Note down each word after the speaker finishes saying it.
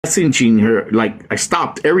messaging her, like I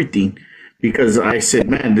stopped everything because I said,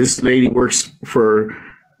 man, this lady works for,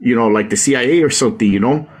 like the CIA or something,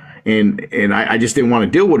 and I just didn't want to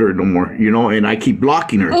deal with her no more, and I keep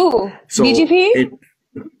blocking her. Ooh, So BGP?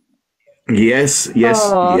 Yes, yes,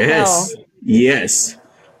 Oh, yes, no. yes, I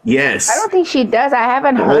yes. don't think she does. I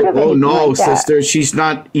haven't heard of anything No, like that. sister, she's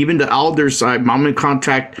not even the elders. I'm in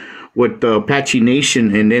contact with the Apache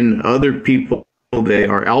Nation and then other people that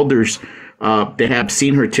are elders. They have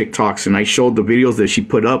seen her TikToks, and I showed the videos that she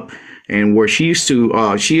put up, and where she used to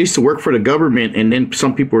work for the government, and then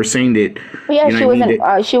some people were saying that, Yeah, you know she what I was mean,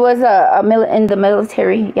 that, she was in the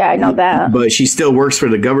military. Yeah, I know that. but she still works for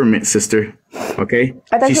the government, sister. Okay,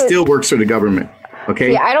 I thought she she was. still works for the government. See,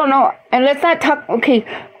 Okay, I don't know. And let's not talk. Okay,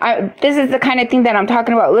 this is the kind of thing that I'm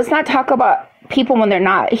talking about. Let's not talk about people when they're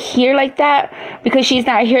not here like that, because she's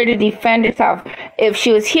not here to defend herself. If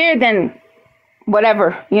she was here, then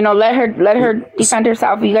whatever, let her defend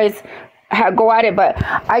herself. You guys go at it, but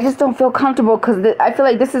I just don't feel comfortable because I feel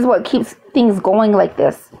like this is what keeps things going like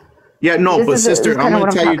this. yeah, no, This but is sister, I'm kind of gonna what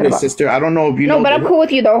I'm tell you talking this, about. sister. I don't know if you No, know. but I'm cool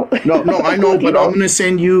with you though. No, I know, but I'm gonna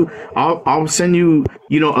send you. I'll send you,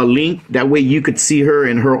 a link. That way you could see her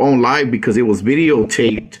in her own live because it was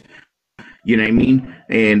videotaped. You know what I mean?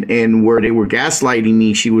 And where they were gaslighting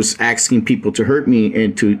me, she was asking people to hurt me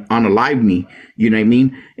and to unalive me. You know what I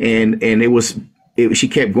mean? And she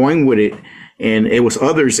kept going with it, and it was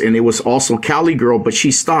others, and it was also Cali Girl, but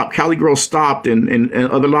she stopped. Cali Girl stopped, and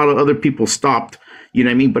a lot of other people stopped. You know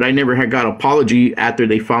what I mean? But I never had got an apology after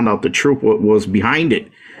they found out the truth, what was behind it.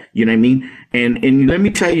 You know what I mean? And let me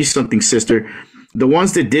tell you something, sister. The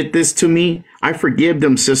ones that did this to me, I forgive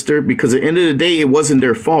them, sister, because at the end of the day, it wasn't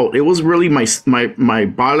their fault. It was really my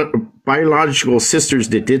biological sisters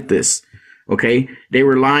that did this. Okay, they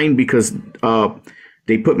were lying because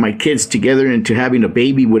they put my kids together into having a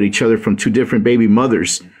baby with each other from two different baby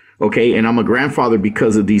mothers. Okay, and I'm a grandfather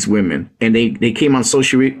because of these women, and they came on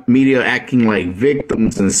social media acting like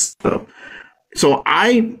victims and stuff. So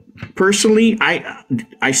I personally,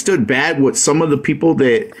 I stood bad with some of the people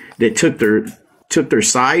that took their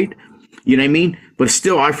side. You know what I mean? But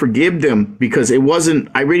still, I forgive them because it wasn't.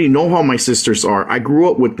 I already know how my sisters are. I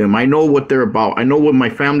grew up with them. I know what they're about. I know what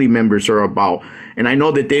my family members are about, and I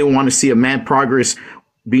know that they want to see a man progress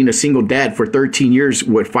being a single dad for 13 years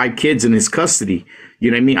with 5 kids in his custody.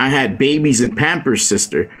 You know what I mean? I had babies in Pampers,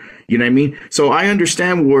 sister. You know what I mean? So I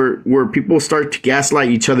understand where people start to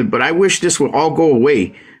gaslight each other, but I wish this would all go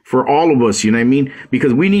away for all of us. You know what I mean?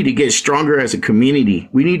 Because we need to get stronger as a community.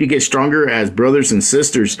 We need to get stronger as brothers and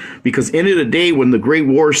sisters, because end of the day, when the great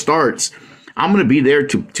war starts, I'm going to be there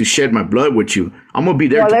to shed my blood with you. I'm going to be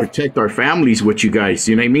there to protect our families with you guys.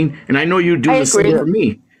 You know what I mean? And I know you do the same for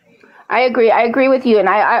me. I agree with you, and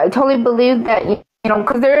I totally believe that,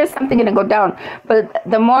 because there is something going to go down, but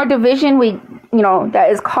the more division that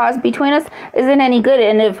is caused between us isn't any good.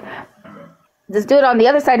 And if this dude on the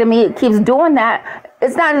other side of me keeps doing that,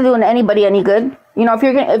 it's not doing anybody any good.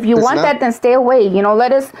 If you want that, then stay away.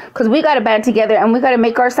 Let us, because we got to band together and we got to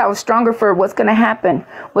make ourselves stronger for what's going to happen,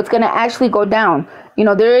 what's going to actually go down.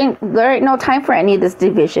 There ain't no time for any of this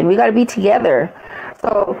division. We got to be together.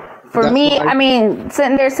 So for me, I mean,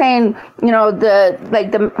 sitting there saying,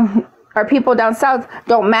 our people down south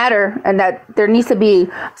don't matter, and that there needs to be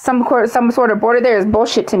some sort of border there is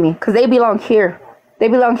bullshit to me, because they belong here. They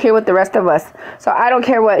belong here with the rest of us. So I don't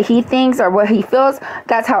care what he thinks or what he feels.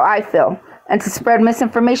 That's how I feel. And to spread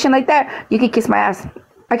misinformation like that, you can kiss my ass.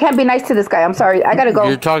 I can't be nice to this guy. I'm sorry. I gotta go.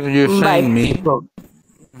 You're saying me.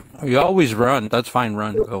 You always run. That's fine.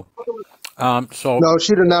 Run. Go. No,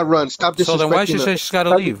 she did not run. Stop disrespecting her. So then why she say she's got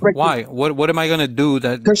to leave? Why? What am I going to do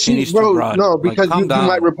that she needs to run? No, because you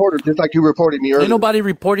might report her just like you reported me earlier. Ain't nobody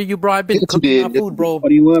reported you, bro. I've been cooking my food, bro. What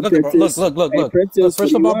do you want, Princess? Look. Hey, Princess,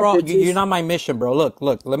 First of all, bro, you're not my mission, bro. Look.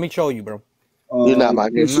 Let me show you, bro. You're not my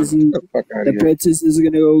mission. The princess is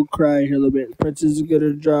going to go cry here a little bit. The princess is going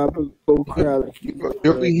to drop and go cry.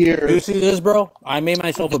 You'll be here. You see this, bro? I made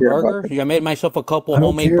myself a burger. I made myself a couple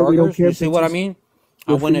homemade burgers. You see what I mean?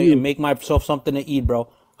 I want to make myself something to eat, bro.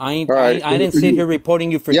 I didn't sit here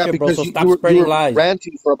reporting you for shit, bro. So stop spreading lies.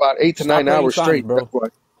 Ranting for about 8 to 9 hours straight, bro.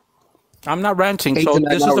 I'm not ranting. So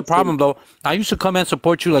this is the problem, though. I used to come and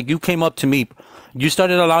support you, like you came up to me. You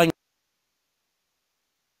started allowing.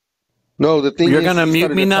 No, the thing you're gonna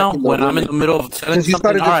mute me now when I'm in the middle of telling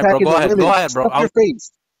something. All right, bro. Go ahead, bro. Your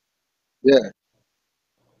face. Yeah.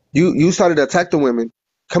 You started to attack the women,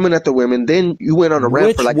 coming at the women. Then you went on a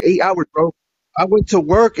rant for like 8 hours, bro. I went to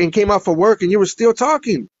work and came out for work, and you were still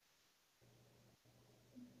talking.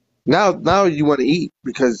 Now you want to eat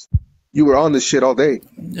because You were on this shit all day.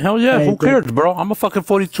 Hell yeah, who cares, bro? I'm a fucking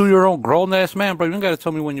 42-year-old grown ass man, bro. You don't gotta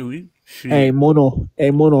tell me when you eat. Shit. Hey, mono.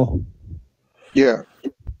 Yeah.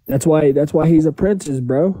 That's why he's a princess,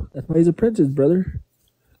 bro. That's why he's a princess, brother.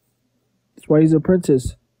 That's why he's a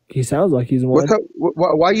princess. He sounds like he's one. What's up?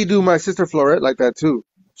 Why you do my sister Florette like that too?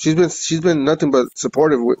 She's been nothing but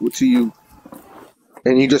supportive to you,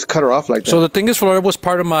 and you just cut her off like that. So the thing is, Florette was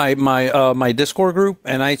part of my Discord group,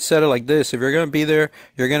 and I said it like this: if you're gonna be there,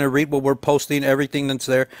 you're gonna read what we're posting, everything that's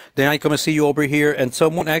there. Then I come and see you over here. And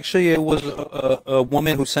someone, actually, it was a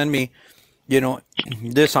woman who sent me,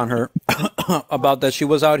 this on her about that she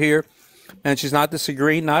was out here, and she's not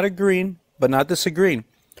agreeing, but not disagreeing.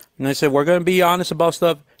 And I said, we're gonna be honest about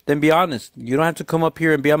stuff. Then be honest. You don't have to come up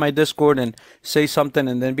here and be on my Discord and say something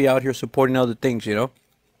and then be out here supporting other things, I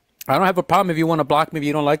don't have a problem if you want to block me. If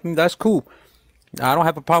you don't like me, that's cool. I don't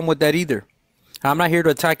have a problem with that either. I'm not here to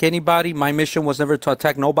attack anybody. My mission was never to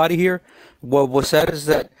attack nobody here. What was said is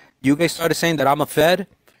that you guys started saying that I'm a Fed,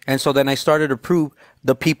 and so then I started to prove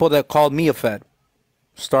the people that called me a Fed.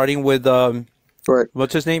 Starting with, right.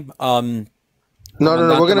 What's his name? No.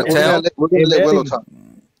 We're gonna let Willow talk.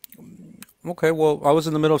 Okay, well, I was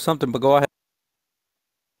in the middle of something, but go ahead.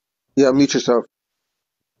 Yeah, mute yourself.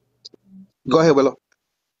 Go ahead, Willow.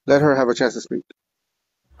 Let her have a chance to speak.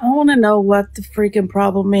 I want to know what the freaking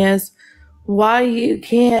problem is. Why you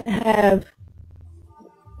can't have...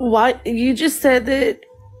 Why you just said that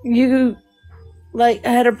you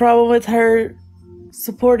had a problem with her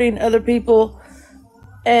supporting other people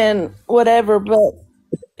and whatever, but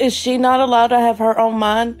is she not allowed to have her own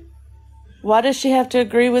mind? Why does she have to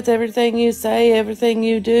agree with everything you say, everything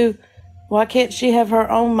you do? Why can't she have her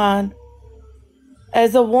own mind?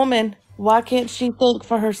 As a woman, why can't she think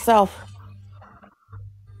for herself?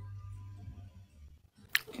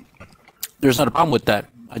 There's not a problem with that.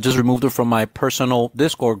 I just removed her from my personal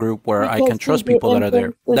Discord group where I can trust people that are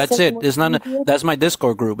there. That's it. It's not. That's my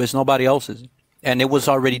Discord group. It's nobody else's. And it was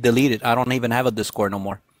already deleted. I don't even have a Discord no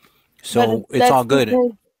more. So it's all good.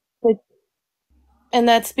 And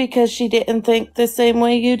that's because she didn't think the same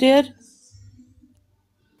way you did?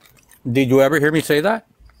 Did you ever hear me say that?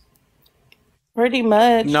 Pretty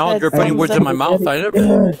much. No, you're putting words in my mouth. I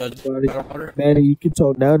never. Manny, you can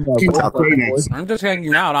tone down. I'm just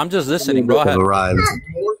hanging out. I'm just listening. Go ahead.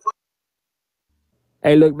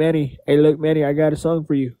 Hey, look, Manny. I got a song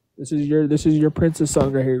for you. This is your princess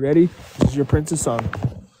song right here. Ready? This is your princess song.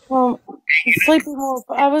 Sleeping Wolf.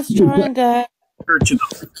 I was trying to...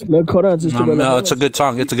 Look, hold on, sister. No, it's a good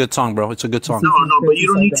song. It's a good song, bro. It's a good song. No, but you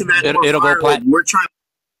don't need to match. It'll go plat. We're trying.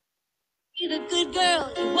 There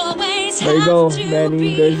you go,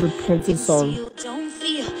 Manny. There's your princess song.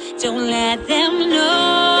 Don't let them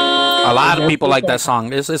know. A lot of people like that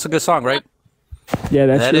song. It's a good song, right? Yeah,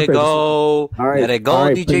 that's Let it go. Let it go,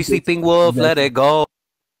 DJ princess. Sleeping Wolf. Let it go.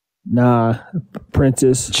 Nah,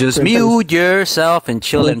 princess. Just mute yourself and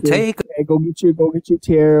chill and take. Hey, go get your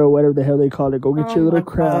tiara or whatever the hell they call it. Go get your little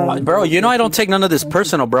crown. Bro, I don't take none of this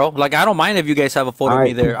personal, bro. Like, I don't mind if you guys have a photo of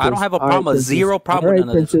me there. Princess. I don't have a problem, zero problem with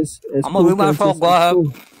none of this. I'm gonna move my phone. Go ahead.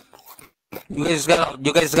 You guys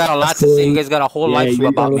got a lot to say. You guys got a whole live stream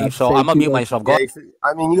about me, so I'm gonna mute myself. Go.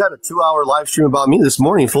 I mean, you had a 2-hour live stream about me this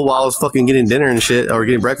morning, full while I was fucking getting dinner and shit, or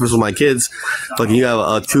getting breakfast with my kids. Fucking, you have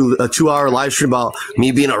a 2-hour live stream about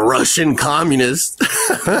me being a Russian communist.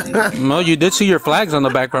 No, you did see your flags on the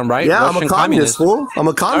background, right? Yeah, Russian I'm a communist, fool. I'm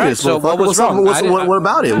a communist. Right, so what was wrong? What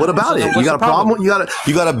about it? What about it? You got a problem? You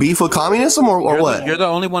got a beef with communism or what? You're the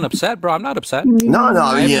only one upset, bro. I'm not upset. No.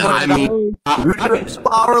 I mean, you did a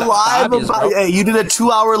 2-hour live about. Hey, you did a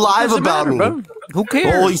 2-hour live about me. Bro. Who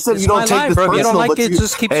cares? Oh, you said you don't take this personal. You don't like it,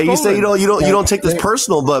 just keep you say you don't take this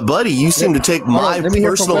personal, but buddy, you seem to take my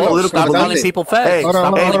personal political. Stop calling people fed. Hey,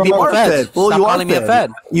 you are fed. Well, you are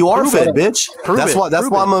fed. You are fed, bitch. That's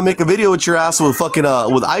why I'm gonna make a video with your ass with fucking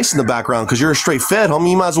with ice in the background, because you're a straight fed,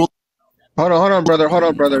 homie. You might as well. Hold on, brother. I'm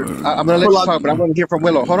gonna let you talk, but I want to hear from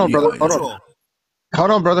Willow. Hold on, brother.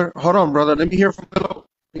 Hold on, brother. Let me hear from Willow,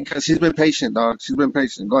 because she's been patient, dog. She's been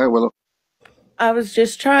patient. Go ahead, Willow. I was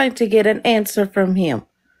just trying to get an answer from him.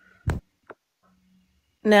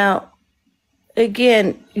 Now,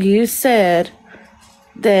 again, you said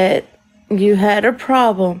that you had a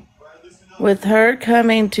problem with her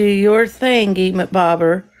coming to your thingy,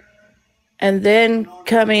 McBobber, and then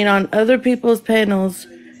coming on other people's panels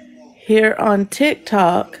here on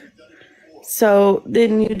TikTok. So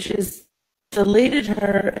then you just deleted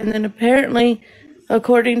her, and then apparently,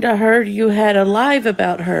 according to her, you had a live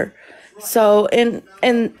about her. So, and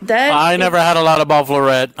that... I never had a lot about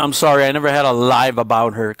Florette. I'm sorry, I never had a live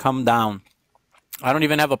about her. Come down. I don't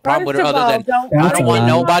even have a problem with her First of other all, than I don't want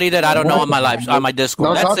nobody that I don't know on my life on my Discord.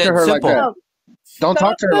 Don't That's talk to it. her like Simple. that. Don't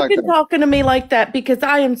talk to her like that. talking to me like that because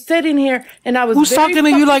I am sitting here and I was. Who's talking to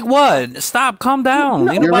you like what? Stop, calm down.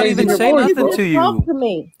 Ain't nobody even say nothing to you. Talk to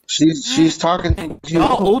me. She's talking to you.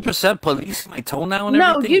 Y'all 0% police my tone now and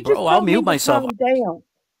No, everything, you just bro. I'll told me mute to myself. calm down.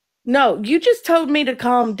 No, you just told me to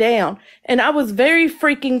calm down, and I was very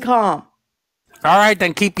freaking calm. All right,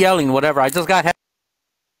 then keep yelling, whatever. I just got.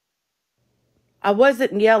 I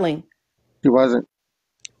wasn't yelling. She wasn't.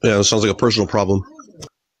 Yeah, it sounds like a personal problem.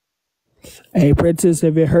 Hey, Princess,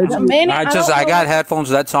 if it hurts you, I got headphones.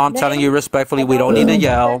 That's all I'm telling you respectfully. We don't need to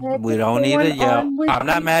yell. We don't need to yell. I'm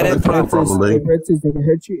not mad at Princess, hey, Princess, if it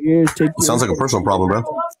hurts your ears, take. Sounds like a personal problem, bro.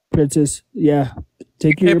 Princess, yeah.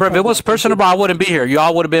 Hey, bro, if it was personal, I wouldn't be here.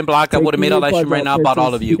 Y'all would have been blocked. I would have made a live stream right now about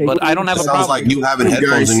all of you. But I don't have a problem. Sounds like you having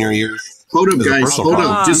headphones in your ears. Hold up, guys. Hold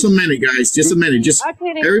up. Just a minute, guys. Just a minute. Just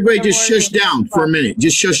everybody just shush down for a minute.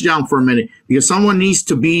 Just shush down for a minute. Because someone needs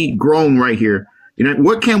to be grown right here. You know,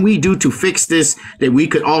 what can we do to fix this that we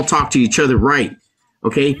could all talk to each other right?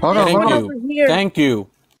 Okay? Hold on. Thank you.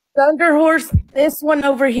 Thunder Horse, this one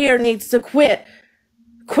over here needs to quit.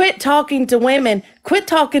 Quit talking to women. Quit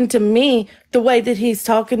talking to me the way that he's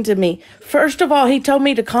talking to me. First of all, he told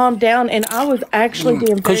me to calm down, and I was actually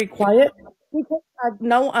being very quiet because I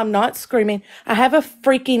know I'm not screaming. I have a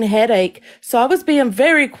freaking headache, so I was being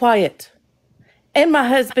very quiet. And my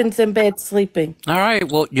husband's in bed sleeping. All right.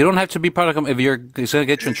 Well, you don't have to be part of if you're going to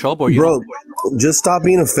get you in trouble. Or Bro, just stop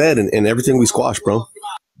being a fed and everything we squash, bro.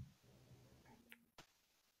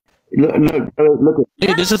 Look.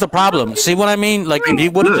 Dude, this is the problem. See what I mean? Like, if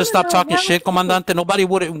you would have just stopped talking shit, Comandante,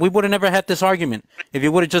 we would have never had this argument. If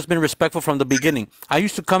you would have just been respectful from the beginning. I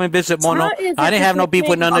used to come and visit Mono. I didn't have no beef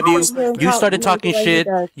with none of you. You started talking shit.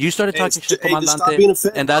 You started talking shit,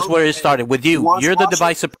 Comandante. And that's where it started, with you. You're the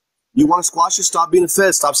divisive. You want to squash it? Stop being a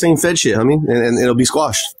fed. Stop saying fed shit, I mean, and it'll be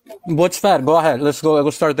squashed. What's fed? Go ahead. Let's go.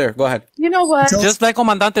 Let's start there. Go ahead. You know what? Just let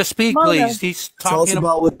Comandante speak, please. He's talking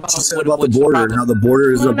about what she said about the border and how the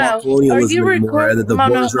border is about colonialism anymore, and that the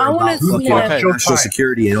borders are about fucking national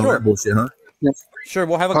security and all that bullshit, huh? Sure,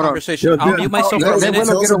 we'll have a conversation. I'll mute myself for a minute.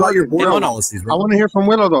 Tell us about your border policies, bro. I want to hear from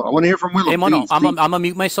Willow, though. I want to hear from Willow. Hey, Mono, I'm going to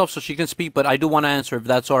mute myself so she can speak, but I do want to answer if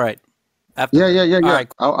that's all right. Yeah. All right.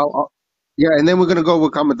 Yeah, and then we're gonna go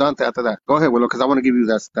with Commandante after that. Go ahead, Willow, because I want to give you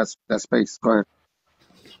that space. Go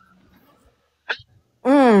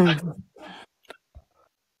ahead.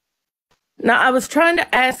 Now, I was trying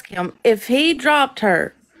to ask him if he dropped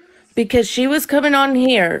her because she was coming on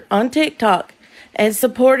here on TikTok and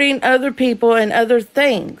supporting other people and other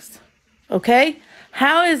things. Okay,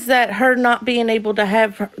 how is that her not being able to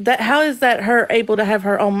have that? How is that her able to have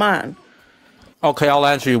her own mind? Okay, I'll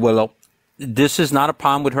answer you, Willow. This is not a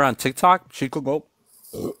problem with her on TikTok. She could go,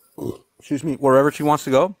 excuse me, wherever she wants to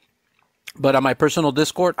go. But on my personal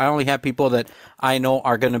Discord, I only have people that I know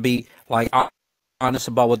are going to be like honest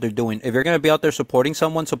about what they're doing. If you're going to be out there supporting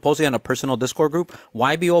someone, supposedly on a personal Discord group,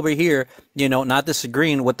 why be over here, not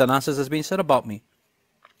disagreeing with the nonsense that's being said about me?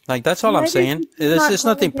 Like, that's all I'm saying. It's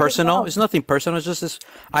nothing personal. It's nothing personal. It's just this.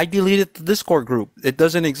 I deleted the Discord group. It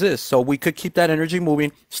doesn't exist. So we could keep that energy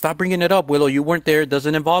moving. Stop bringing it up, Willow. You weren't there. It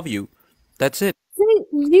doesn't involve you. That's it.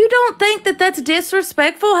 You don't think that that's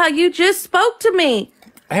disrespectful how you just spoke to me?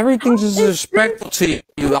 Everything's disrespectful to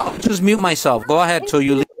you. I'll just mute myself. Go ahead till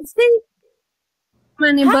you leave.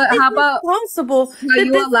 Manny, but how about possible how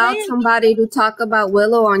you allowed somebody to talk about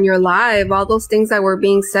Willow on your live? All those things that were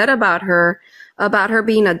being said about her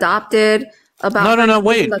being adopted, about no,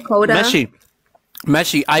 wait, Lakota.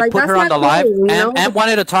 Meshi, I put her on the live and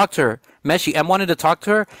wanted to talk to her. Meshi, M wanted to talk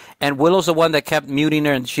to her, and Willow's the one that kept muting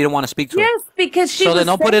her, and she didn't want to speak to her. Yes, because she. So then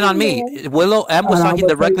don't put it on me. Willow, M was talking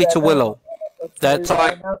directly to Willow. That's all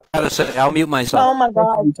I gotta say. I'll mute myself. Oh my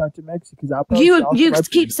God! You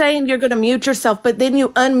keep saying you're going to mute yourself, but then you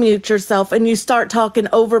unmute yourself and you start talking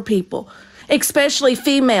over people, especially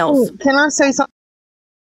females. Can I say something?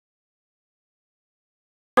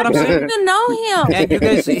 What I'm saying? To know him. And you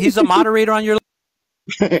guys, he's a moderator on your.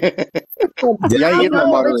 Yeah,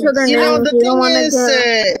 the thing is,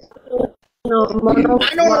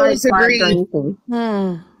 I don't always agree.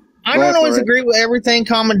 I don't always agree with everything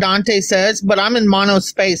Commandante says, but I'm in Mono's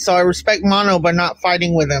space, so I respect Mono by not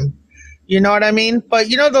fighting with him. You know what I mean? But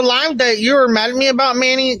the live that you were mad at me about,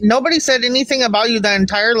 Manny, nobody said anything about you that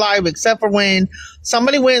entire live except for when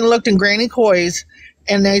somebody went and looked in Granny Coy's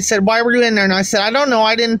and they said, why were you in there? And I said, I don't know.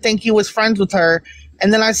 I didn't think you was friends with her.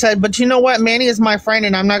 And then I said, but you know what? Manny is my friend,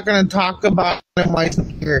 and I'm not going to talk about him while he's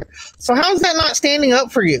here. So how is that not standing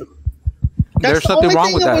up for you? There's something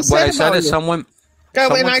wrong with that. What I said is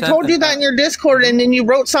And I told you that in your Discord, and then you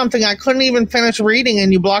wrote something I couldn't even finish reading,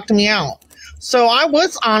 and you blocked me out. So I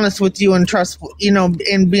was honest with you and trustful,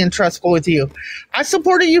 and being trustful with you. I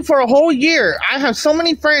supported you for a whole year. I have so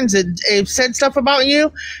many friends that have said stuff about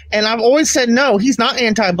you, and I've always said, no, he's not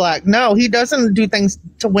anti-black. No, he doesn't do things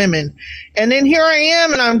to women. And then here I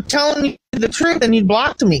am, and I'm telling you the truth, and you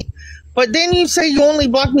blocked me. But then you say you only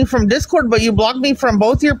blocked me from Discord, but you blocked me from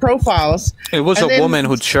both your profiles. It was a woman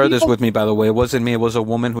who shared this with me, by the way. It wasn't me. It was a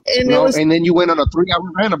woman who. And then you went on a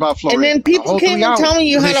 3-hour rant about Florida. And then people came and tell me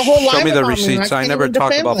you had a whole life. Show me the receipts. I never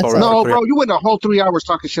talked about Florida. No, bro, you went a whole 3 hours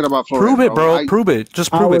talking shit about Florida. Prove it, bro. Prove it.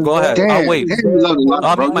 Just prove it. Go ahead. I'll wait.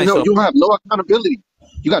 I'll mute myself. You have no accountability.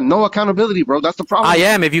 You got no accountability, bro. That's the problem. I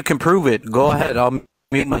am. If you can prove it, go ahead. I'll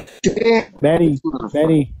mute myself. Manny,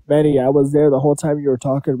 I was there the whole time you were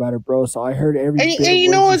talking about it, bro. So I heard everything. And you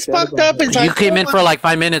know what's fucked up? You came in for like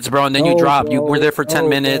 5 minutes, bro, and then you dropped. Bro, you were there for 10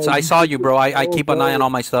 minutes. I saw you, bro. I keep an eye on all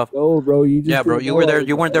my stuff. No, bro. Yeah, bro. You were there.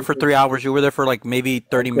 You weren't there for 3 hours. You were there for like maybe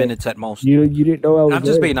 30 minutes at most. You didn't know I was there. I'm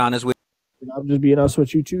just being honest with you. I'm just being honest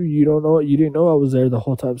with you too. You don't know. You didn't know I was there the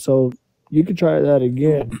whole time. So you could try that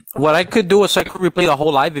again. What I could do is I could replay the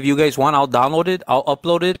whole live. If you guys want, I'll download it. I'll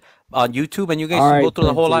upload it on YouTube, and you guys can go through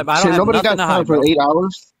the whole live. I don't have nobody nothing got to hide, time for bro. 8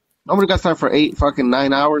 hours. Nobody got time for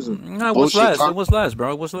 9 hours. No, it was less. It was less,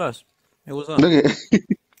 bro. It was less. It was less.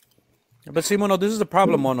 But see, Mono, this is the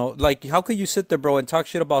problem, Mono. Like, how could you sit there, bro, and talk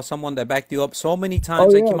shit about someone that backed you up so many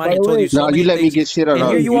times? Like, Kimani told you so many you let things. me get shit on. And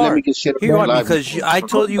here you are. Here you are, live. because I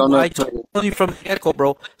told you from the get-go,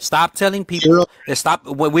 bro. Stop telling people. Stop.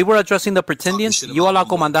 When we were addressing the pretendians, you allow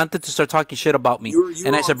Comandante to start talking shit about me.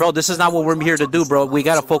 And I said, bro, this is not what we're here to do, bro. We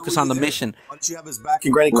got to focus on the mission. Why don't you have his back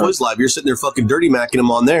in Granny Coy's live? You're sitting there fucking dirty macking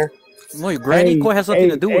him on there. No, Granny Coy has nothing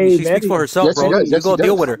to do with it. She speaks for herself, bro. You go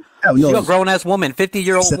deal with her. She's a grown-ass woman,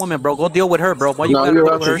 50-year-old woman, bro. Go deal with her, bro. Why you gotta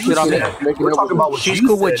deal with her shit on me? We're talking about what she's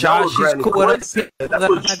cool with Josh. She's cool with us.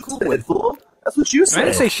 That's cool with. That's what you said. I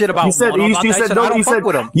didn't say shit about. You said no.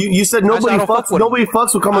 You said nobody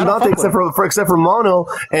fucks with Comandante except for Mono,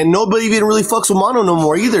 and nobody even really fucks with Mono no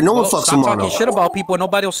more either. No one fucks with Mono. Stop talking shit about people, and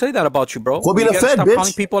nobody will say that about you, bro. Quit being a fed,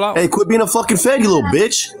 bitch. Hey, quit being a fucking fed, you little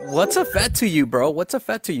bitch. What's a fed to you, bro? What's a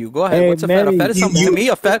fed to you? Go ahead. What's a fed? A fed is someone to me.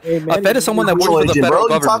 A fed is someone that works for the federal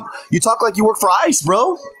government. You talk like you work for ICE,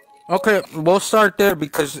 bro. Okay, we'll start there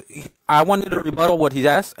because I wanted to rebuttal what he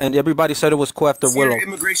asked, and everybody said it was cool after Willow.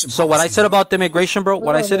 So what I said about the immigration, bro,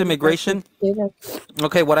 what I said immigration,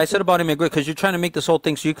 okay, what I said about immigration, because you're trying to make this whole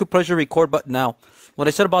thing, so you could press your record button now. What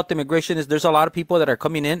I said about the immigration is there's a lot of people that are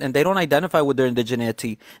coming in, and they don't identify with their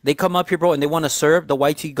indigeneity. They come up here, bro, and they want to serve the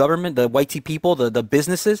YT government, the YT people, the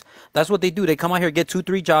businesses. That's what they do. They come out here, get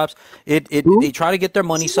 2-3 jobs. They try to get their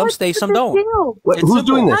money. Some stay, some don't. Who's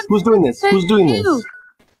doing this? Who's doing this? Who's doing this?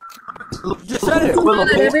 Just said it.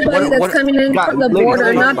 Everybody that's coming in from the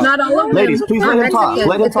border, not all of them. Ladies, please let him talk.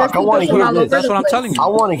 Let him talk. I want to hear this. That's what I'm telling you. I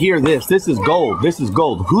want to hear this. This is gold. This is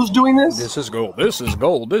gold. Who's doing this? This is gold. This is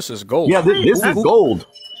gold. This is gold. Yeah, this is gold.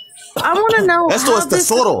 I want to know. Esto es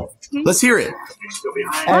tesoro. Let's hear it.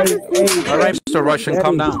 All right, Mr. Russian,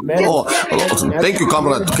 calm down. Thank you,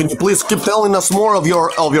 Comrade. Can you please keep telling us more of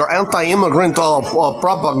your anti-immigrant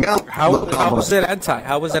propaganda? How was it anti?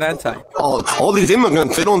 How was it anti? All these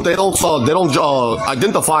immigrants, they don't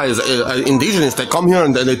identify as indigenous. They come here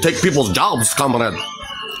and they take people's jobs, Comrade.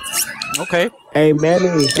 Okay. Hey,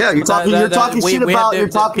 Manny. Yeah, you're talking shit about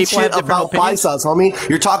paisas, homie.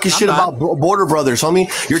 You're talking shit about border brothers, homie.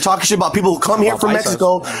 You're talking shit about people who come here from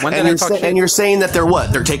Mexico, and you're saying that they're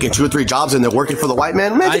what? They're taking 2 or 3 jobs and they're working for the white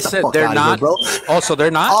man. Man, I said they're not, bro. Also,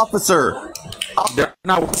 they're not. Officer. They're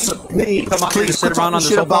not. Please, quit talking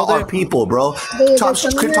shit about our people, bro. Quit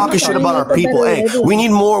talking shit about our people. Hey, we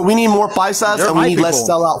need more paisas, and we need less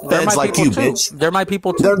sellout feds like you, bitch. They're my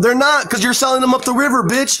people too. They're not, because you're selling them up the river,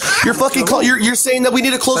 bitch. You're fucking. You're saying that we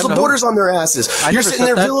need to close the borders on their asses. You're sitting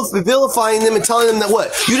there vilifying them and telling them that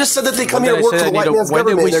what? You just said that they come here to work for the white man's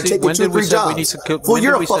government and they're taking 2-3 jobs. Well,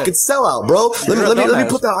 you're a fucking sellout, bro. Let me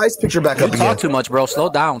put that ICE picture back up again. You talk too much, bro. Slow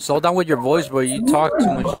down. Slow down with your voice, bro. You talk too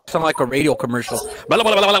much. You sound like a radio commercial. Calm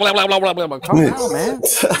down, man.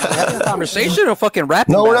 Having a conversation or fucking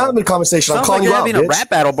rapping? No, we're not having a conversation. I'm calling you out, bitch. Having a rap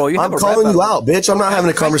battle, bro. I'm calling you out, bitch. I'm not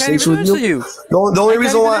having a conversation with you. The only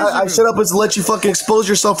reason why I shut up is to let you fucking expose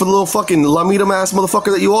yourself for the little fucking Lamita ass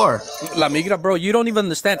motherfucker that you are. La Migra, bro, you don't even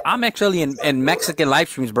understand. I'm actually in Mexican live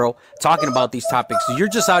streams, bro, talking about these topics. You're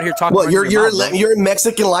just out here talking. What? You're in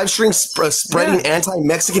Mexican live streams spreading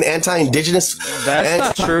anti-Mexican, anti-indigenous.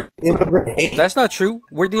 That's not true. That's not true.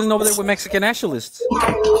 We're dealing over there with Mexican nationalists.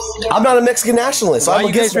 I'm not a Mexican nationalist. Why are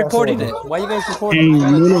you guys reporting it? Why are you guys reporting it?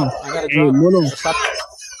 Hey,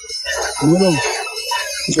 Willow.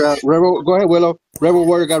 Rebel, go ahead, Willow. Rebel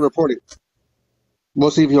Warrior got reported.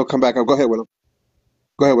 We'll see if he'll come back up. Go ahead, Willow.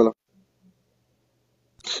 Go ahead, Willow.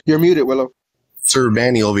 You're muted, Willow. Sir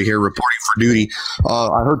Manny over here reporting for duty.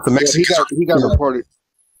 I heard the Mexicans. He got reported.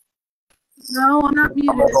 No, I'm not I'm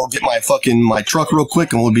muted. gonna go get my truck real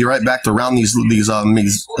quick, and we'll be right back to round these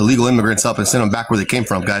illegal immigrants up and send them back where they came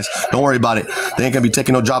from, guys. Don't worry about it. They ain't gonna be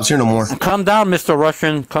taking no jobs here no more. Calm down, Mr.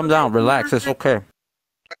 Russian. Calm down. Relax. It's okay.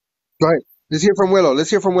 Go ahead. Let's hear from Willow. Let's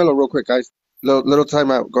hear from Willow real quick, guys. Little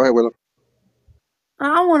time out. Go ahead, Willow.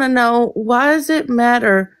 I want to know, why does it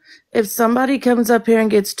matter if somebody comes up here and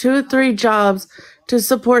gets 2 or 3 jobs to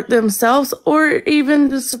support themselves or even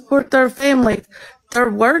to support their family? They're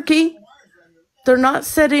working. They're not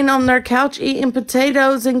sitting on their couch eating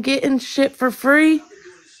potatoes and getting shit for free.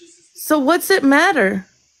 So what's it matter?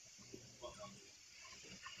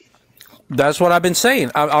 That's what I've been saying.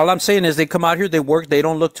 All I'm saying is they come out here, they work, they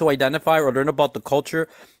don't look to identify or learn about the culture.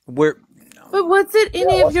 But what's it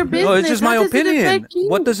any of your business? No, it's just my opinion.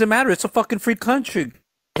 What does it matter? It's a fucking free country.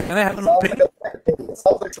 Can I have an opinion? It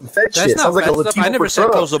sounds like some fed shit. Sounds like I never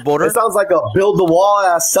said close the border. It sounds like a build the wall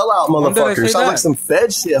ass sellout motherfucker. It sounds like some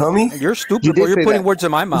fed shit, homie. You're stupid, bro. You're putting words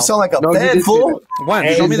in my mouth. You sound like a fed fool.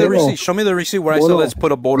 When? Show me the receipt. Show me the receipt where I said let's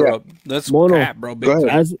put a border up. That's crap, bro.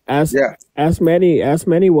 Ask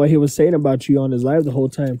Manny what he was saying about you on his live the whole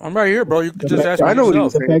time. I'm right here, bro. You can just ask me. I know what he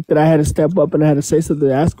was saying. The fact that I had to step up and I had to say something.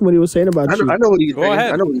 Ask him what he was saying about you. I know what he's saying. Go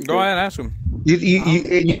ahead. I know what he's Go saying. ahead, ask him.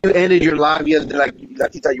 You ended your live yesterday like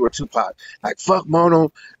you thought you were Tupac. Like, fuck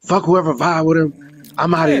Mono, fuck whoever vibe with him.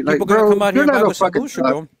 I'm out of here. Like, bro, you're not no fucking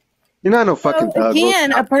thug. You're not no fucking thug.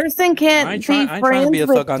 Again, a person can't be friends to be a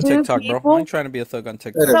thug on with TikTok, 2 bro. people. I ain't trying to be a thug on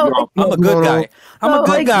TikTok. So, I'm a good guy. I'm a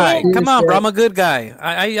good guy. again- Come on, bro. I'm a good guy.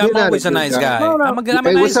 I'm always a nice guy. I'm a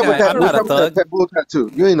nice guy. I'm not a thug. That blue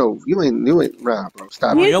tattoo? You ain't nah, bro.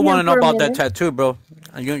 Stop. You don't want to know about that tattoo, bro.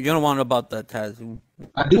 You don't want to know about that tattoo.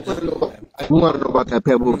 I do want to know. I want to know about that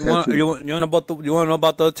pebble tattoo. You want to know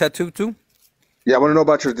about the tattoo too? Yeah, I want to know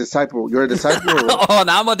about your disciple. You're a disciple. Or what? Oh,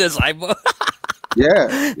 now I'm a disciple.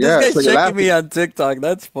 Yeah. This guy's checking me on TikTok.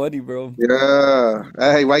 That's funny, bro. Yeah.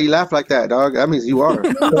 Hey, why you laugh like that, dog? That means you are.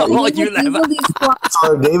 Sorry,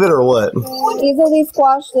 David, or what? Easily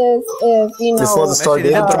squash this if you know. This wasn't Star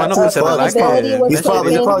David. He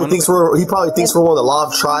probably thinks we're one of the law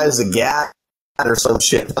of tribes, the gap or some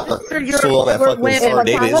shit. Still all that fucking Star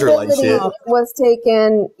David Israelite shit. Was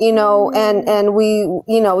taken, and we,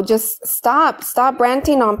 just stop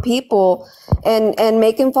ranting on people and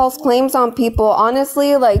making false claims on people.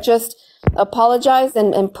 Honestly, like, just apologize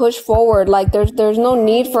and push forward. Like, there's no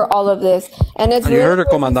need for all of this. And it's really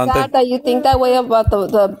sad that you think that way about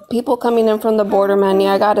the people coming in from the border, Manny.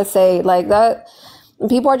 I gotta say, like, that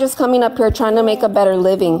people are just coming up here trying to make a better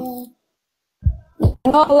living. A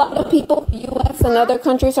lot of people, U.S. and other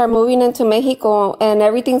countries, are moving into Mexico, and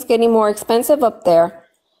everything's getting more expensive up there.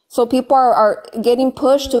 So people are getting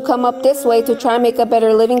pushed to come up this way to try and make a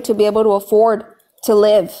better living, to be able to afford to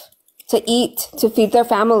live, to eat, to feed their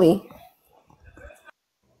family.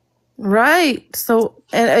 Right. So,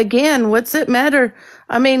 and again, what's it matter?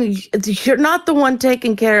 I mean, you're not the one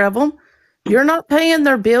taking care of them. You're not paying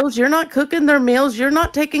their bills. You're not cooking their meals. You're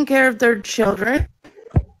not taking care of their children.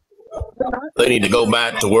 They need to go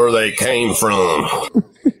back to where they came from.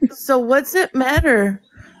 So what's it matter?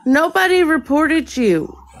 Nobody reported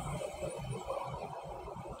you.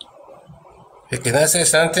 Hey, can I say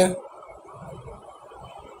something?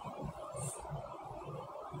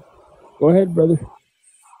 Go ahead, brother.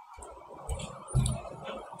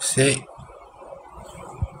 See,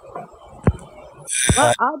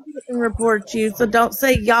 I didn't report you, so don't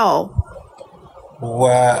say y'all.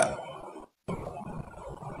 what?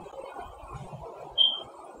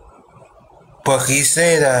 But he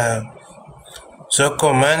said,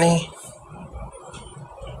 Choco Manny,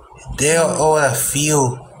 there are a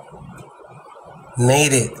few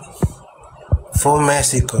needed for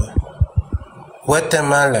Mexico,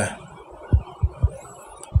 Guatemala,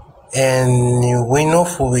 and we know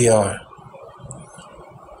who we are.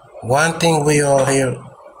 One thing we are here,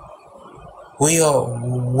 we are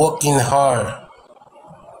working hard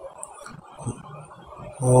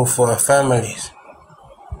for our families.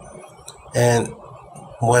 And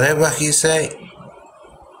whatever he said,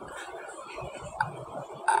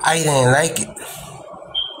 I didn't like it,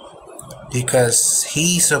 because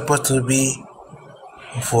he's supposed to be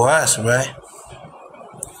for us, right?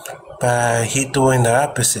 But he doing the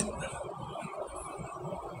opposite.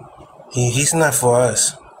 He's not for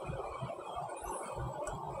us.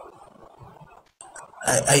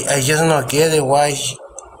 I just not get it why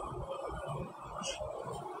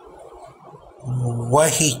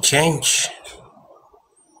he changed.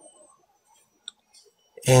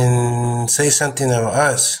 and say something about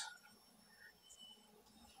us,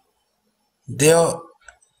 there are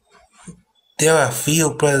a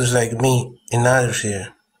few brothers like me and others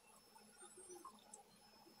here.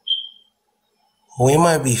 We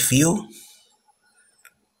might be few,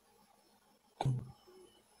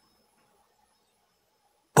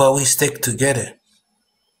 but we stick together.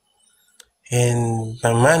 And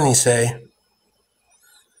my Manny say,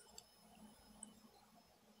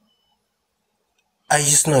 I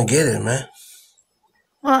just don't get it, man.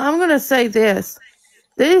 Well, I'm gonna say this.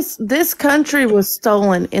 This country was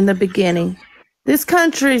stolen in the beginning. This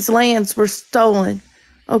country's lands were stolen.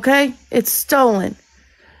 Okay? It's stolen.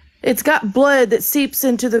 It's got blood that seeps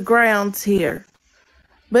into the grounds here.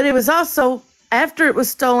 But it was also, after it was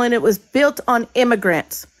stolen, it was built on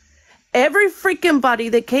immigrants. Every freaking body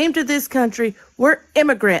that came to this country were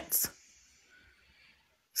immigrants.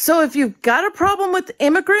 So if you've got a problem with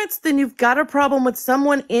immigrants, then you've got a problem with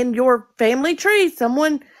someone in your family tree,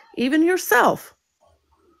 someone, even yourself.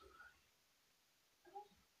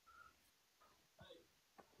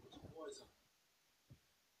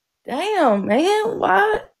 Damn, man,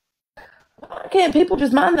 why can't people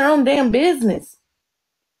just mind their own damn business?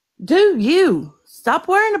 Do you. Stop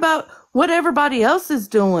worrying about what everybody else is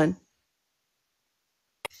doing.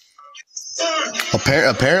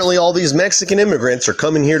 Apparently, all these Mexican immigrants are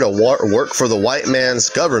coming here to work for the white man's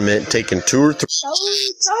government, taking 2 or 3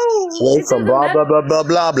 away from blah blah blah blah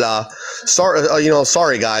blah blah.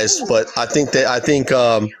 Sorry guys, but I think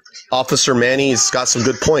Officer Manny's got some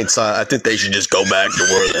good points. I think they should just go back to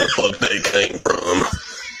where the fuck they came from.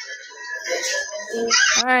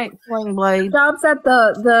 All right, Swing Blade. Jobs that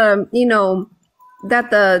the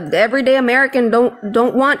everyday American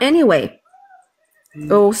don't want anyway.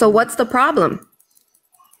 So what's the problem?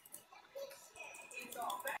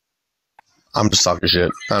 I'm just talking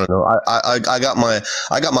shit. I don't know. I got my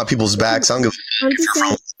people's backs. I'm just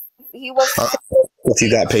saying, he was if you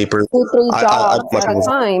got papers. 3 jobs at a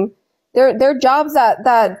time. They're jobs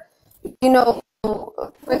that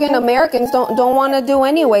freaking Americans don't want to do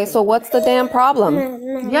anyway. So what's the damn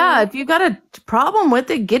problem? Yeah, if you got a problem with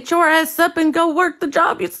it, get your ass up and go work the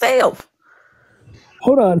job yourself.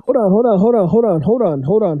 Hold on,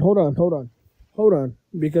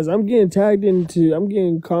 because I'm getting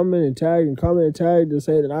comment and tagged to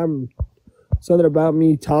say that I'm something about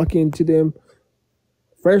me talking to them.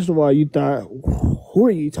 First of all, you thought, who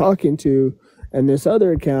are you talking to? And this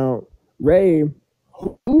other account, Ray,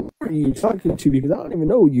 who are you talking to? Because I don't even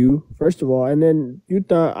know you, first of all. And then you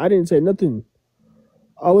thought I didn't say nothing.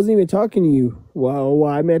 I wasn't even talking to you. Well,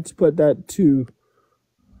 I meant to put that to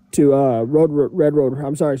Red Road.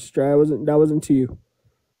 I'm sorry, sister. That wasn't to you.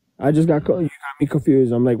 I just got you got me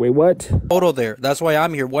confused. I'm like, wait, what? Photo there. That's why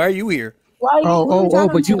I'm here. Why are you here?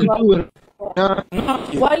 But you can do it. Why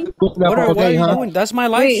are you doing? That's my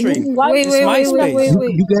live stream. Wait.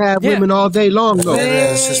 You can have women all day long, though.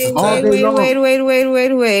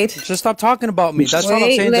 Wait. Just stop talking about me. That's all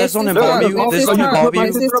I'm saying. That don't involve you. This don't involve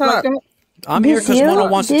you. I'm here because Mono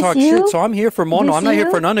wants to talk shit, so I'm here for Mono. I'm not here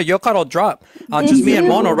for none of you. Y'all drop. Just me and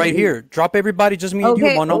Mono right here. Drop everybody, just me and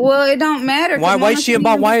you, Mono. Well, it don't matter. Why is she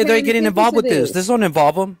involved? Why are they getting involved with this? This don't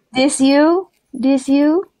involve them. This you?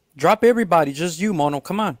 Drop everybody, just you, Mono.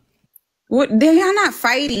 Come on. What? Y'all not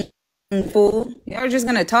fighting, fool. Y'all just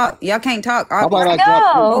gonna talk. Y'all can't talk. How about I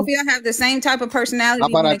drop you? Both of y'all have the same type of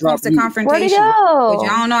personality when it comes to Where'd confrontation. he go? But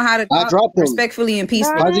y'all don't know how to talk respectfully and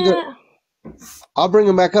peacefully. I'll bring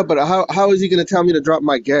him back up, but how is he going to tell me to drop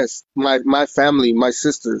my guests, my family, my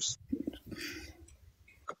sisters?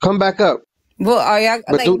 Come back up. Well, are y'all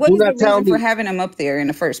what is the reason for having him up there in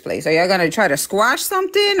the first place? Are y'all going to try to squash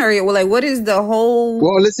something, or what is the whole?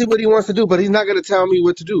 Well, let's see what he wants to do, but he's not going to tell me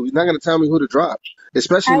what to do. He's not going to tell me who to drop,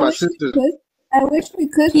 especially my sisters. I wish we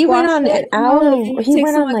could. He went on an hour. He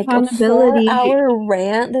went on like a 4-hour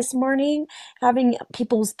rant this morning, having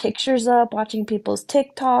people's pictures up, watching people's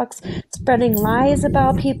TikToks, spreading lies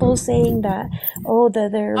about people, saying that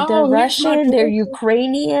they're Russian, they're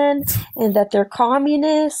Ukrainian, and that they're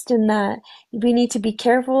communist, and that we need to be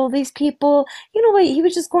careful of these people. You know what? He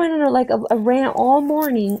was just going on a rant all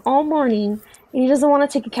morning, and he doesn't want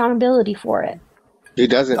to take accountability for it. He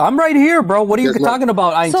doesn't. I'm right here, bro. What are you talking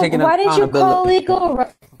about? I ain't taking accountability. So why did you call legal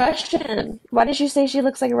Russian? Why did you say she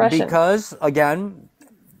looks like a Russian? Because, again,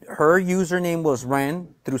 her username was ran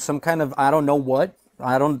through some kind of, I don't know what.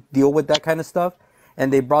 I don't deal with that kind of stuff.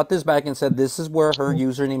 And they brought this back and said this is where her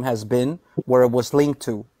username has been, where it was linked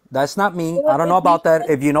to. That's not me. I don't know about that.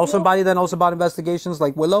 If you know somebody that knows about investigations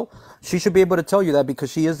like Willow, she should be able to tell you that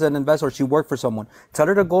because she is an investor. She worked for someone. Tell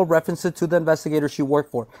her to go reference it to the investigator she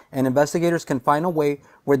worked for. And investigators can find a way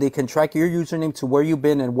where they can track your username to where you've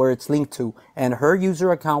been and where it's linked to. And her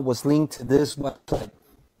user account was linked to this website.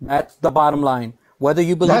 That's the bottom line. Whether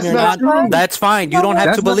you believe me or not, that's fine. You don't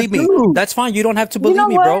have to believe me. That's fine. You don't have to believe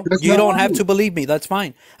me, bro. You don't have to believe me. That's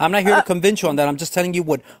fine. I'm not here to convince you on that. I'm just telling you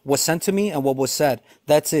what was sent to me and what was said.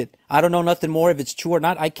 That's it. I don't know nothing more if it's true or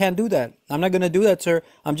not. I can't do that. I'm not going to do that, sir.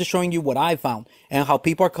 I'm just showing you what I found and how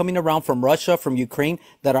people are coming around from Russia, from Ukraine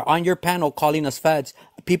that are on your panel calling us fads.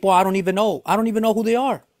 People I don't even know. I don't even know who they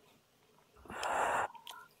are.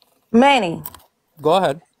 Manny. Go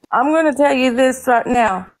ahead. I'm going to tell you this right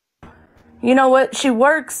now. You know what? She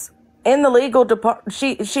works in the legal department.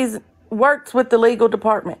 She's works with the legal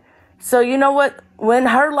department. So you know what? When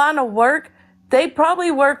her line of work, they probably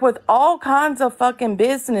work with all kinds of fucking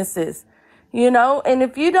businesses, you know? And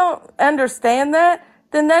if you don't understand that,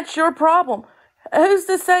 then that's your problem. Who's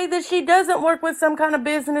to say that she doesn't work with some kind of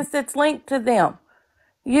business that's linked to them?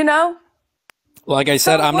 You know? Like I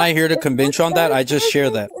said, I'm not here to convince you on that. I just share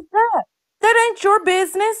that. That ain't your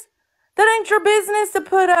business. That ain't your business to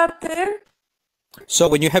put out there. So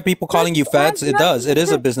when you have people calling you fads, it does. It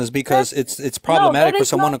is a business because it's problematic for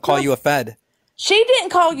someone to call you a fad. She didn't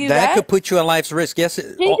call you that. That could put you at life's risk. Yes. She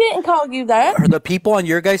didn't call you that. The people on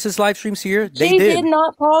your guys' live streams here, they did. She did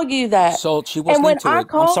not call you that. So she was linked to it.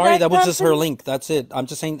 I'm sorry, that was just her link. That's it. I'm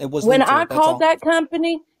just saying it was linked to it. When I called that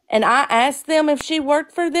company and I asked them if she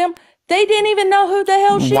worked for them, they didn't even know who the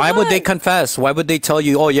hell she was. Why would they confess? Why would they tell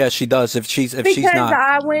you, oh yeah, she does if she's not?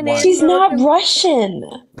 She's not Russian.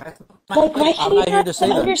 Like, why can't you not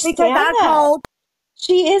understand that?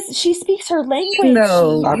 She speaks her language.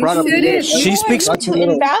 No, I brought up she speaks to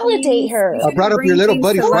invalidate her. I brought up your little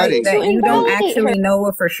buddy Friday. That you don't actually know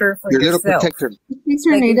it for sure for your yourself. Little protector. She speaks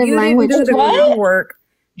her native language. If you do the groundwork,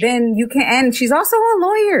 then you can. And she's also a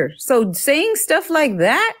lawyer, so saying stuff like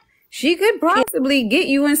that, she could possibly get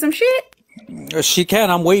you in some shit. She can.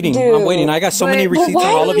 I'm waiting. Dude, I'm waiting. I got so many receipts on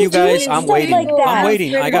all of you guys. I'm waiting. I'm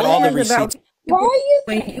waiting. I got all the receipts. Why are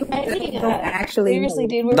you actually seriously,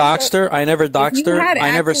 dude? Doxed her. I never doxed her.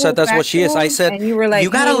 I never said that's what she is. I said you were like,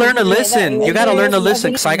 you gotta learn to listen. You gotta learn to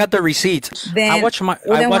listen because I got the receipts. I watch my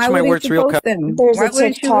words real carefully. Why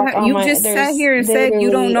wouldn't you just sat here and said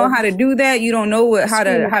you don't know how to do that. You don't know how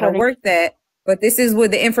to work that. But this is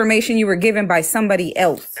with the information you were given by somebody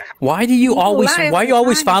else. Why do you always? Why you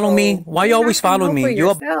always follow me? Why you always follow me? You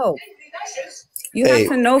have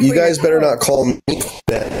to know. You guys better not call me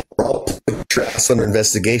that. I'll put your ass under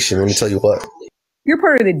investigation. Let me tell you what. You're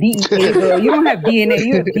part of the DEA, bro. You don't have DNA.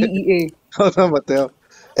 You have DEA. Hold on, Mateo.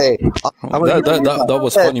 Hey, that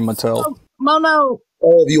was funny, Mattel. Mono.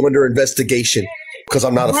 All of you under investigation because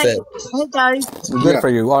I'm not a fed. Hey guys. Good for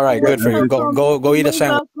you. All right, good for you. Go eat a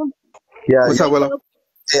sandwich. Yeah. What's up, Willow?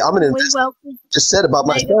 Hey, I'm gonna just said about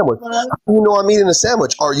my sandwich. You know I'm eating a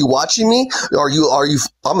sandwich. Are you watching me? Are you?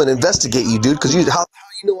 I'm gonna investigate you, dude. Because how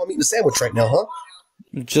you know I'm eating a sandwich right now, huh?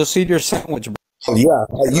 Just eat your sandwich, bro. Oh, yeah,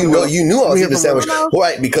 you knew I was eating a sandwich,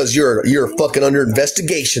 right? Because you're fucking under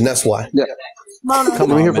investigation. That's why. Yeah.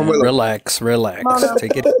 Come on, man. Relax.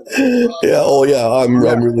 Take it. Yeah. Oh, yeah. I'm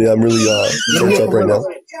really turned up right now.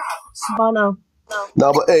 Mono.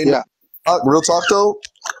 No, but hey, real talk though.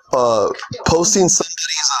 Posting some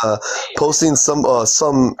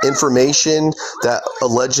information that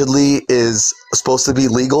allegedly is supposed to be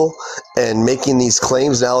legal and making these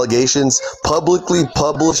claims and allegations, publicly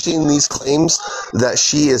publishing these claims that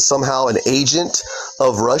she is somehow an agent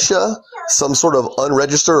of Russia, some sort of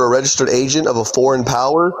unregistered or registered agent of a foreign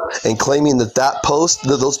power, and claiming that post,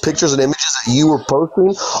 those pictures and images that you were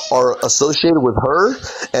posting are associated with her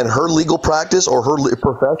and her legal practice or her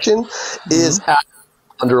profession is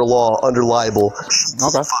under law, under libel.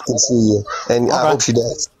 Okay. Fucking see you. And I hope she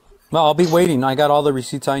does. No, I'll be waiting. I got all the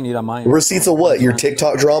receipts I need on mine. Receipts of what? Your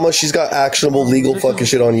TikTok drama? She's got actionable legal fucking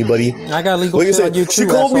shit on you, buddy. I got legal shit on you too. She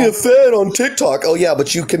called me a fed on TikTok. Oh yeah,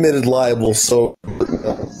 but you committed libel, so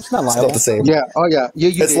it's not libel. It's not the same. Yeah. Oh yeah.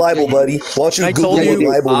 It's libel, buddy. Why don't you Google what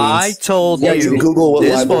libel means? I told you. Google what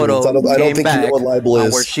this libel photo means. I don't think you know what libel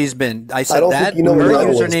is. Where she's been. I said I don't that think you know what her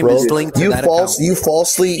libel username is, is linked to that account. You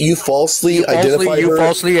falsely identify her. You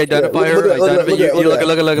falsely identify her.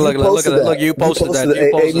 Look, you posted that.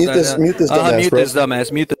 Hey, mute this dumbass. Mute this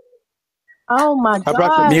dumbass. Mute this. Oh my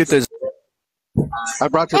god. Mute this. I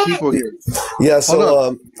brought your people here. Yeah,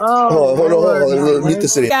 so hold on. Mute the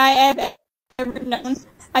city. Guy I've ever known.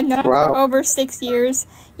 I've known him for over 6 years.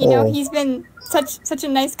 You know, he's been such a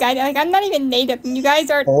nice guy. Like, I'm not even native, and you guys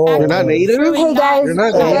are. You're not native. Hey guys, You're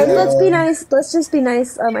not guys, native. let's be nice. Let's just be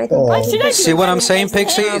nice. I think. See what I'm saying,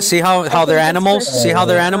 Pixie? See how they're animals? See how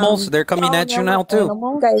they're animals? They're coming at you now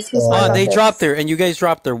too. Guys, They dropped her, and you guys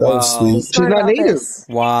dropped her. Wow. She's not native.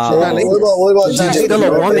 Wow. She's not native. What about She's still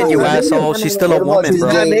a woman, you asshole. She's still a woman, bro.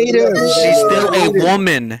 She's not native. She's still a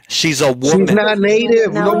woman. She's a woman. She's not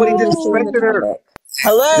native. Nobody disrespected her.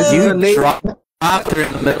 Hello. You dropped her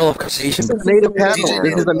in the middle of conversation. This is a native panel.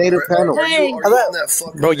 This is a native panel. Hey.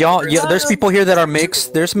 Bro, y'all, there's people here that are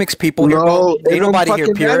mixed. There's mixed people here, bro. Ain't nobody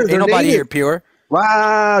here pure. Ain't nobody here pure.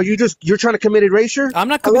 Wow, you're trying to commit erasure? I'm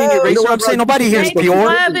not committing erasure. I'm saying nobody here is pure.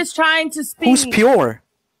 Web is trying to speak. Who's pure?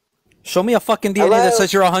 Show me a fucking DNA that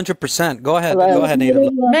says you're 100%. Go ahead. Go ahead,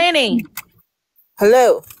 Native. Manny.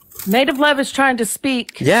 Hello. Native Love is trying to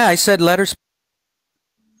speak. Yeah, I said letters.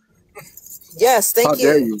 Yes, thank you.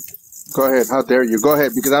 How dare you? Go ahead. How dare you? Go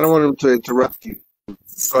ahead, because I don't want him to interrupt you.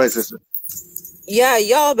 Go ahead, sister. Yeah,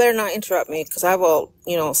 y'all better not interrupt me, because I will,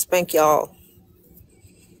 spank y'all.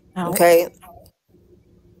 Okay?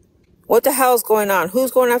 What the hell's going on?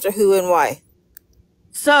 Who's going after who and why?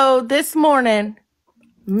 So this morning,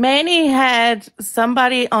 Manny had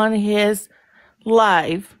somebody on his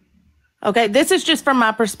live. Okay, this is just from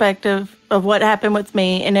my perspective of what happened with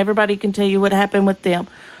me, and everybody can tell you what happened with them.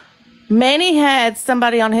 Manny had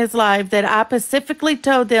somebody on his live that I specifically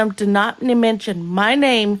told them to not mention my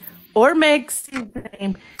name or Meg's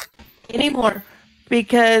name anymore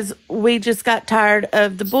because we just got tired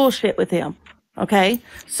of the bullshit with him. Okay?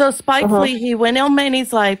 So spitefully, he went on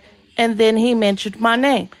Manny's live and then he mentioned my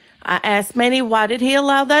name. I asked Manny, why did he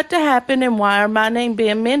allow that to happen and why are my name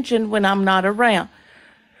being mentioned when I'm not around?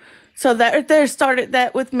 So that there started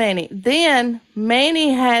that with Manny. Then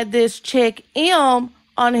Manny had this chick, M,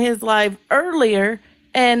 on his live earlier,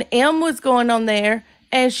 and M was going on there,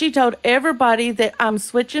 and she told everybody that I'm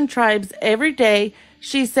switching tribes every day.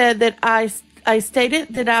 She said that I stated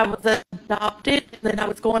that I was adopted, that I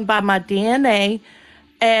was going by my DNA,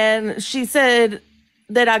 and she said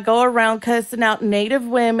that I go around cussing out Native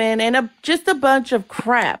women and just a bunch of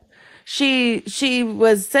crap. She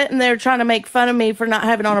was sitting there trying to make fun of me for not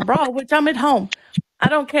having on a bra, which I'm at home. I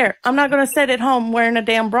don't care. I'm not going to sit at home wearing a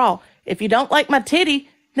damn bra. If you don't like my titty,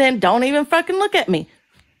 then don't even fucking look at me.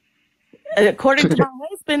 According to my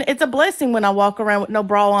husband, it's a blessing when I walk around with no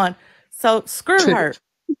bra on. So screw her.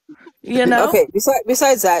 You know? Okay,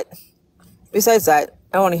 besides that,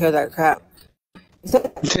 I want to hear that crap.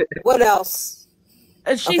 What else?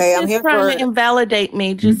 She's just trying to invalidate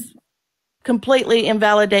me, just completely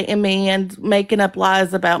invalidating me and making up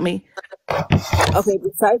lies about me. Okay,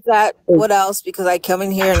 besides that, what else? Because I come in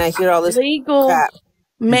here and I hear all this legal crap.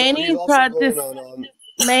 Manny tried to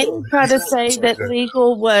say that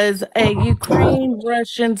Legal was a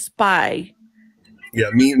Ukraine-Russian spy.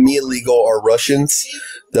 Yeah, me and Legal are Russians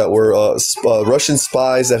that were Russian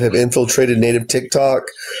spies that have infiltrated native TikTok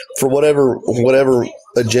for whatever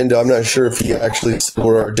agenda. I'm not sure if he actually said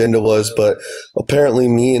what our agenda was, but apparently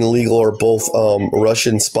me and Legal are both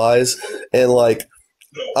Russian spies. And like,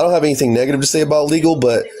 I don't have anything negative to say about Legal,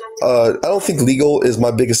 but I don't think Legal is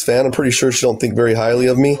my biggest fan. I'm pretty sure she don't think very highly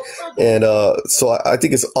of me. And so I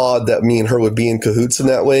think it's odd that me and her would be in cahoots in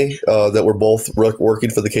that way, that we're both working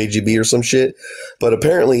for the KGB or some shit. But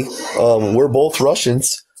apparently we're both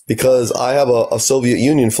Russians because I have a Soviet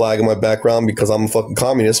Union flag in my background because I'm a fucking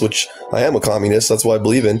communist, which I am a communist. That's what I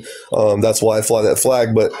believe in. That's why I fly that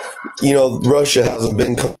flag. But, Russia hasn't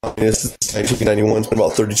been communist since 1991. It's been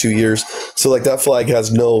about 32 years. So, like, that flag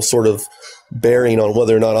has no sort of bearing on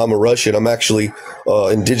whether or not I'm a Russian. I'm actually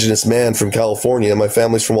indigenous man from California. My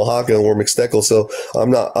family's from Oaxaca and we're Mixteco. So I'm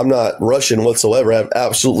not Russian whatsoever. I have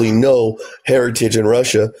absolutely no heritage in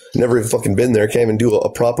Russia. Never even fucking been there. Can't even do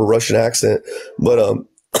a proper Russian accent. But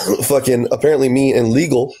fucking apparently me and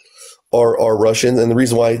Legal are Russian, and the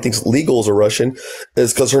reason why he thinks Legal's a Russian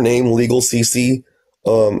is because her name Legal CC.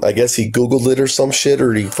 I guess he Googled it or some shit,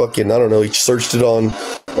 or he fucking, I don't know, he searched it on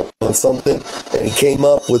something, and he came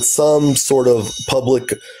up with some sort of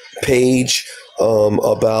public page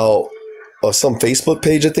about some Facebook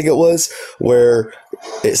page, I think it was, where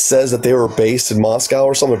it says that they were based in Moscow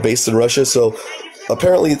or something, based in Russia. So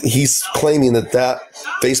apparently he's claiming that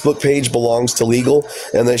Facebook page belongs to Legal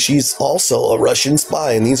and that she's also a Russian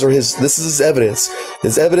spy. And this is his evidence.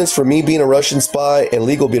 His evidence for me being a Russian spy and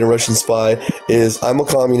Legal being a Russian spy is I'm a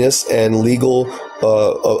communist and Legal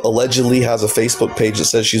allegedly has a Facebook page that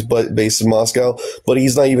says she's based in Moscow, but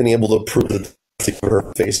he's not even able to prove it for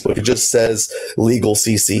her Facebook. It just says Legal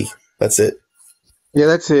CC. That's it. Yeah,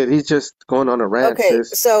 that's it. He's just going on a rant. Okay,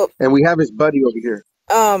 sis. And we have his buddy over here.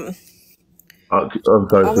 I'm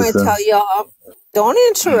gonna tell y'all, don't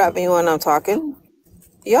interrupt me when I'm talking.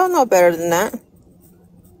 Y'all know better than that.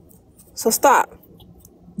 So stop.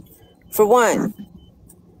 For one,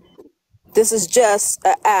 this is just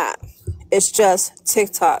an app. It's just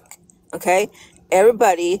TikTok. Okay?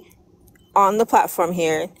 Everybody on the platform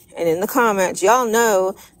here and in the comments, y'all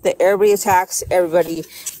know that everybody attacks everybody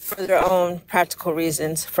for their own practical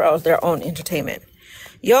reasons, for their own entertainment.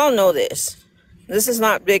 Y'all know this. This is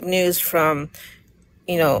not big news from,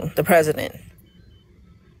 the president.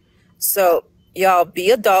 So y'all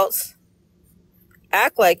be adults,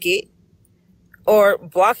 act like it, or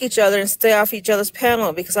block each other and stay off each other's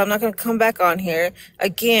panel, because I'm not going to come back on here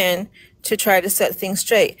again to try to set things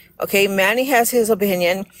straight. Okay, Manny has his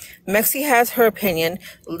opinion, Mexi has her opinion,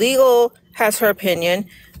 Legal has her opinion,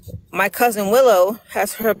 my cousin Willow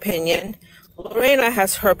has her opinion, Lorena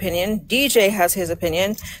has her opinion, DJ has his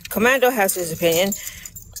opinion, Commando has his opinion,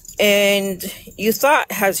 and You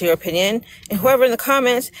Thought has your opinion, and whoever in the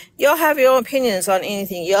comments, y'all have your own opinions on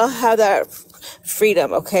anything. Y'all have that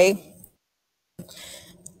freedom, okay?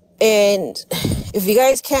 And if you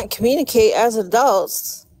guys can't communicate as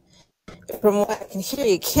adults, from what I can hear,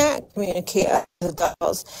 you can't communicate as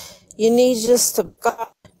adults. You need just to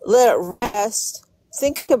let it rest.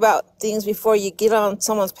 Think about things before you get on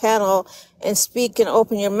someone's panel and speak and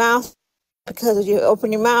open your mouth. Because if you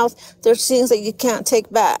open your mouth, there's things that you can't take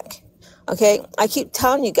back. Okay? I keep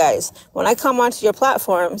telling you guys, when I come onto your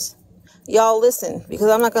platforms, y'all listen, because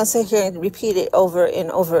I'm not going to sit here and repeat it over and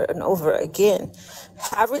over and over again.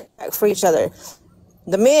 Have respect for each other.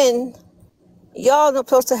 The men, y'all are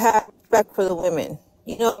supposed to have respect for the women.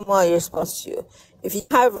 You know what you're supposed to. If you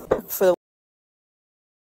have respect for the